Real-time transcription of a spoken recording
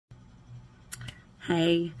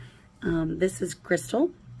Hey, this is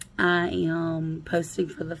Crystal. I am posting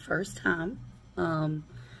for the first time. I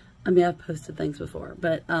mean, I've posted things before,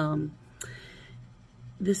 but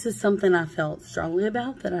this is something I felt strongly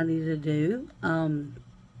about that I needed to do.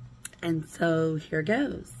 And so here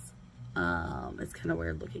goes. It's kind of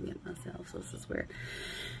weird looking at myself, so this is weird.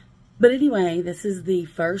 But anyway, this is the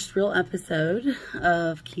first real episode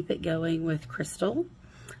of Keep It Going with Crystal.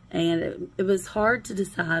 And it was hard to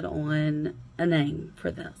decide on a name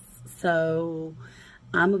for this. So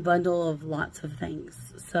I'm a bundle of lots of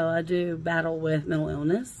things. So I do battle with mental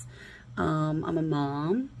illness. I'm a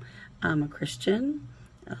mom. I'm a Christian.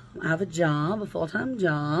 I have a job, a full-time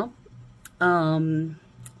job.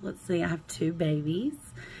 Let's see, I have 2 babies.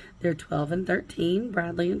 They're 12 and 13,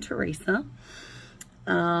 Bradley and Teresa.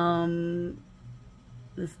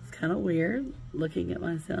 This is kind of weird looking at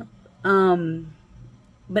myself.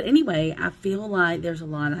 But anyway, I feel like there's a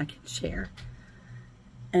lot I can share.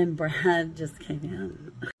 And Brad just came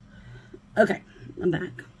in. Okay, I'm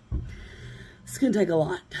back. It's going to take a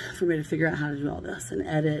lot for me to figure out how to do all this and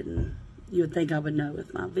edit. And you would think I would know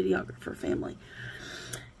with my videographer family.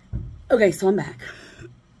 Okay, so I'm back.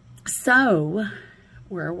 So,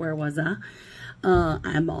 where was I?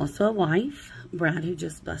 I'm also a wife. Brad, who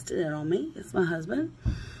just busted in on me, is my husband.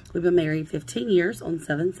 We've been married 15 years on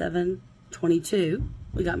 7/7/22.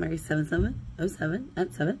 We got married 7/7/07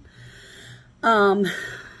 at 7.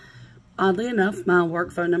 Oddly enough, my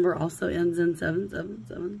work phone number also ends in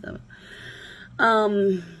 7777.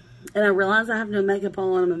 And I realize I have no makeup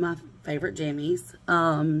on. I'm in my favorite jammies.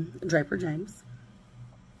 Draper James.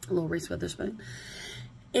 A little Reese Witherspoon.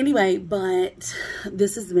 Anyway, but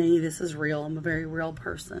this is me. This is real. I'm a very real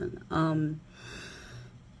person.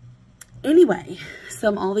 Anyway, so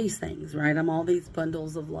I'm all these things, right? I'm all these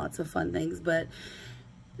bundles of lots of fun things, but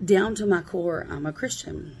down to my core, I'm a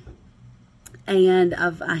Christian. And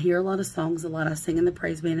I hear a lot of songs, a lot. I sing in the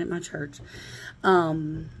praise band at my church.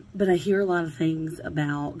 But I hear a lot of things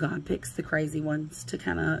about God picks the crazy ones to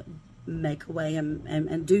kind of make a way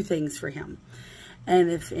and do things for him.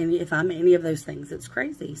 And if I'm any of those things, it's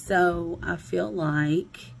crazy. So I feel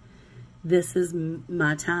like this is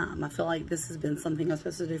my time. I feel like this has been something I'm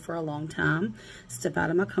supposed to do for a long time. Step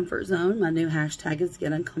out of my comfort zone. My new hashtag is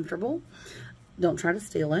Get Uncomfortable. Don't try to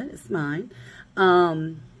steal it. It's mine.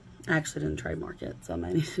 I actually didn't trademark it, so I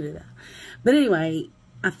may need to do that. But anyway,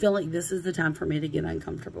 I feel like this is the time for me to get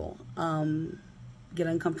uncomfortable. Get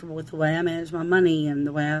uncomfortable with the way I manage my money and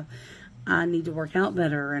the way I need to work out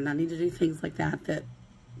better, and I need to do things like that,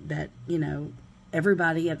 you know,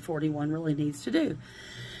 everybody at 41 really needs to do.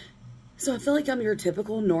 So I feel like I'm your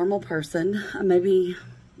typical normal person. I may be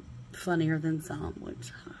funnier than some,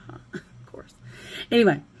 which, of course.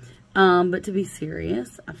 Anyway, but to be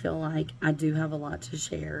serious, I feel like I do have a lot to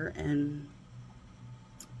share, and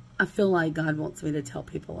I feel like God wants me to tell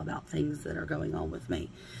people about things that are going on with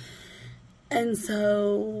me. And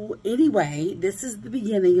so, anyway, this is the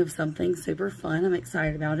beginning of something super fun. I'm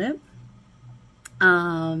excited about it.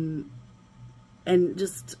 And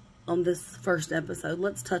just on this first episode,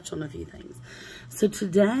 let's touch on a few things. So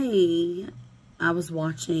today, I was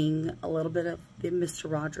watching a little bit of the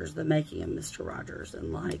Mr. Rogers, the making of Mr. Rogers,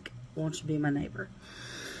 and like, won't you be my neighbor?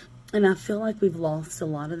 And I feel like we've lost a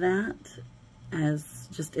lot of that as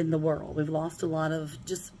just in the world. We've lost a lot of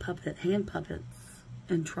just hand puppets.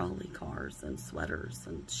 And trolley cars and sweaters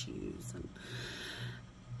and shoes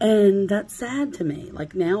and that's sad to me.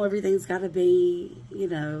 Like now everything's got to be, you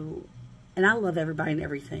know, and I love everybody and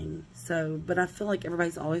everything. So, but I feel like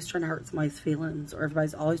everybody's always trying to hurt somebody's feelings, or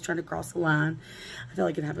everybody's always trying to cross the line. I feel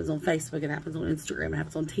like it happens on Facebook, it happens on Instagram, it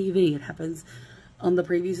happens on TV, it happens on the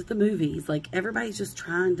previews of the movies. Like everybody's just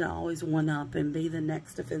trying to always one up and be the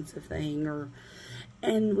next offensive thing,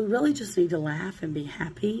 and we really just need to laugh and be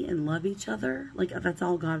happy and love each other. Like, that's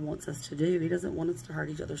all God wants us to do. He doesn't want us to hurt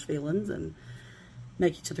each other's feelings and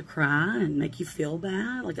make each other cry and make you feel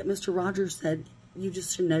bad. Like Mr. Rogers said, you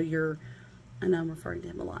just should know I know I'm referring to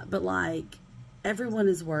him a lot, but like, everyone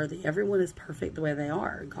is worthy. Everyone is perfect the way they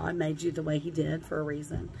are. God made you the way he did for a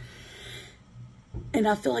reason. And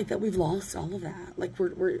I feel like that we've lost all of that. Like,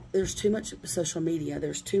 there's too much social media.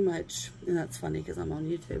 There's too much, and that's funny because I'm on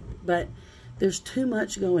YouTube, but there's too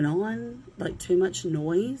much going on, like too much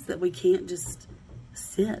noise, that we can't just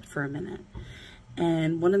sit for a minute.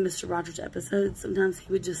 And one of Mr. Rogers' episodes, sometimes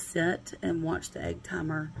he would just sit and watch the egg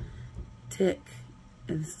timer tick.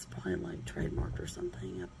 And this is probably like trademarked or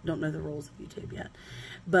something. I don't know the rules of YouTube yet.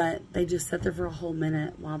 But they just sat there for a whole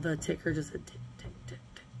minute while the ticker just said tick, tick, tick,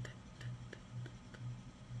 tick, tick, tick, tick.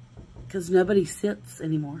 Because nobody sits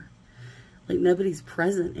anymore. Like, nobody's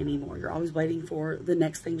present anymore. You're always waiting for the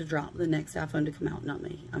next thing to drop, the next iPhone to come out. Not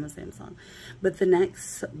me. I'm a Samsung. But the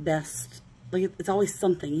next best, like, it's always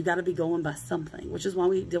something. You got to be going by something, which is why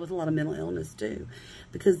we deal with a lot of mental illness too.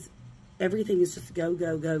 Because everything is just go,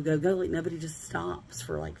 go, go, go, go. Like, nobody just stops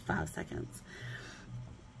for like 5 seconds.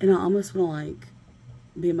 And I almost want to, like,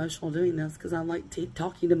 be emotional doing this because I like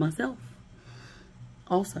talking to myself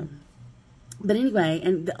also. But anyway,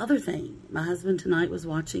 and the other thing, my husband tonight was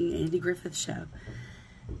watching Andy Griffith's show.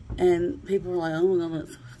 And people were like, oh my God,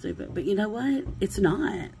 that's so stupid. But you know what? It's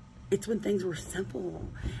not. It's when things were simple.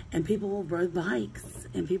 And people rode bikes.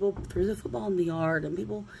 And people threw the football in the yard. And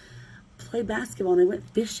people played basketball. And they went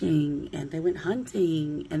fishing. And they went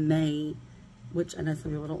hunting. And they, which I know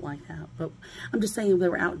some people don't like that. But I'm just saying, they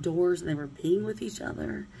were outdoors. And they were being with each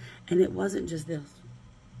other. And it wasn't just this.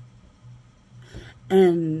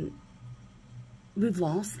 And we've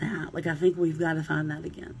lost that. Like, I think we've got to find that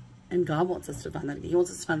again. And God wants us to find that again. He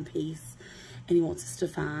wants us to find peace. And He wants us to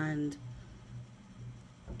find,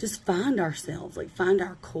 just find ourselves. Like, find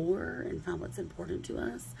our core and find what's important to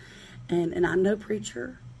us. And I'm no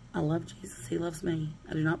preacher. I love Jesus. He loves me.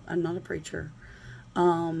 I'm not a preacher.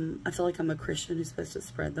 I feel like I'm a Christian who's supposed to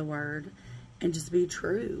spread the word and just be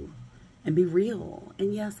true and be real.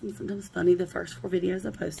 And yes, I'm sometimes funny. The first 4 videos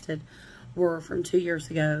I posted were from 2 years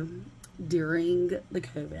ago. During the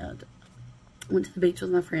COVID, went to the beach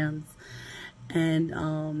with my friends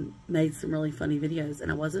and made some really funny videos.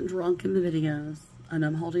 And I wasn't drunk in the videos. And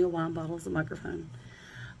I'm holding a wine bottle as a microphone.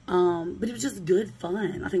 But it was just good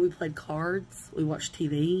fun. I think we played cards. We watched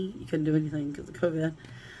TV. You couldn't do anything because of COVID.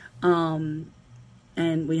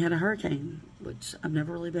 And we had a hurricane, which I've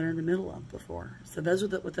never really been in the middle of before. So those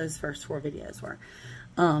were what those first 4 videos were.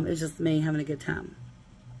 It was just me having a good time.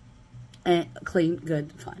 And clean,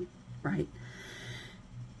 good, fun. Right.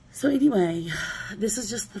 So anyway, this is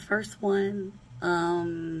just the first one.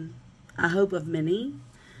 I hope of many.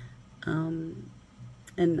 And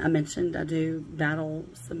I mentioned I do battle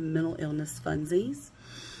some mental illness funsies.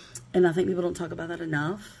 And I think people don't talk about that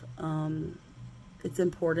enough. It's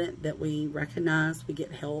important that we recognize, we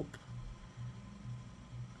get help.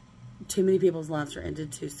 Too many people's lives are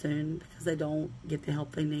ended too soon because they don't get the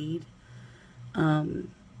help they need.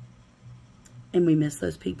 And we miss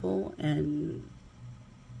those people, and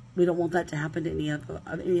we don't want that to happen to any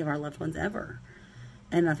of our loved ones ever.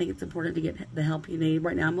 And I think it's important to get the help you need.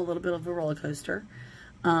 Right now, I'm a little bit of a roller coaster.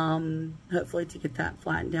 Hopefully to get that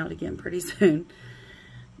flattened out again pretty soon.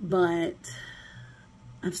 But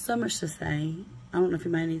I have so much to say. I don't know if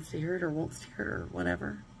anybody needs to hear it or wants to hear it or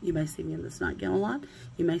whatever. You may see me in this nightgown a lot.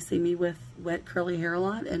 You may see me with wet curly hair a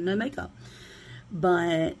lot and no makeup.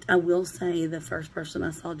 But I will say the first person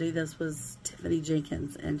I saw do this was Tiffany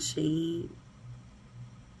Jenkins, and she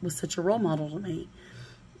was such a role model to me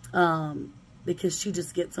because she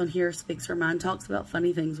just gets on here, speaks her mind, talks about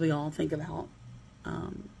funny things we all think about.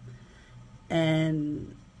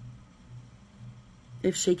 And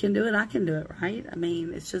if she can do it, I can do it, right? I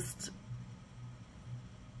mean, it's just,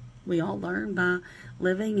 we all learn by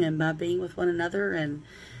living and by being with one another. And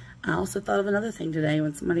I also thought of another thing today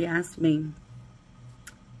when somebody asked me,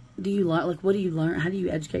 do you learn, like, what do you learn? How do you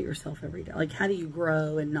educate yourself every day? Like, how do you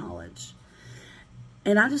grow in knowledge?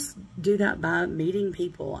 And I just do that by meeting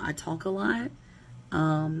people. I talk a lot.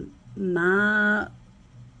 My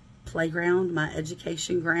playground, my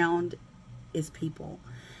education ground is people.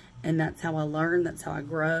 And that's how I learn. That's how I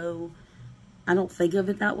grow. I don't think of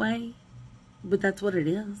it that way, but that's what it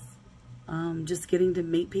is. Just getting to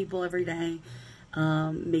meet people every day.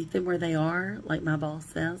 Meet them where they are. Like my boss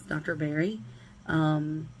says, Dr. Barry.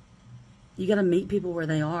 You got to meet people where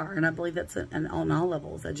they are. And I believe that's on all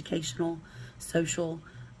levels, educational, social,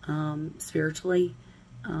 spiritually.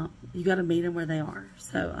 You got to meet them where they are.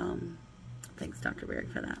 So, thanks, Dr. Barry,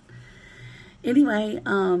 for that. Anyway,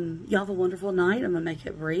 y'all have a wonderful night. I'm going to make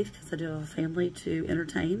it brief because I do have a family to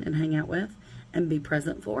entertain and hang out with and be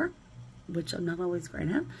present for, which I'm not always great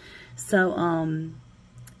at. So,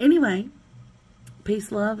 anyway,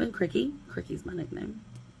 peace, love, and Cricky. Cricky's my nickname,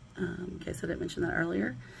 in case I didn't mention that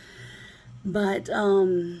earlier. But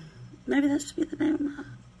maybe that should be the name of my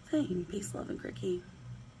thing. Peace, love, and Cricky.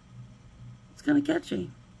 It's kind of catchy.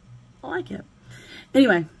 I like it.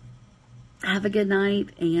 Anyway, have a good night,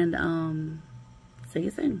 and see you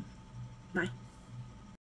soon. Bye.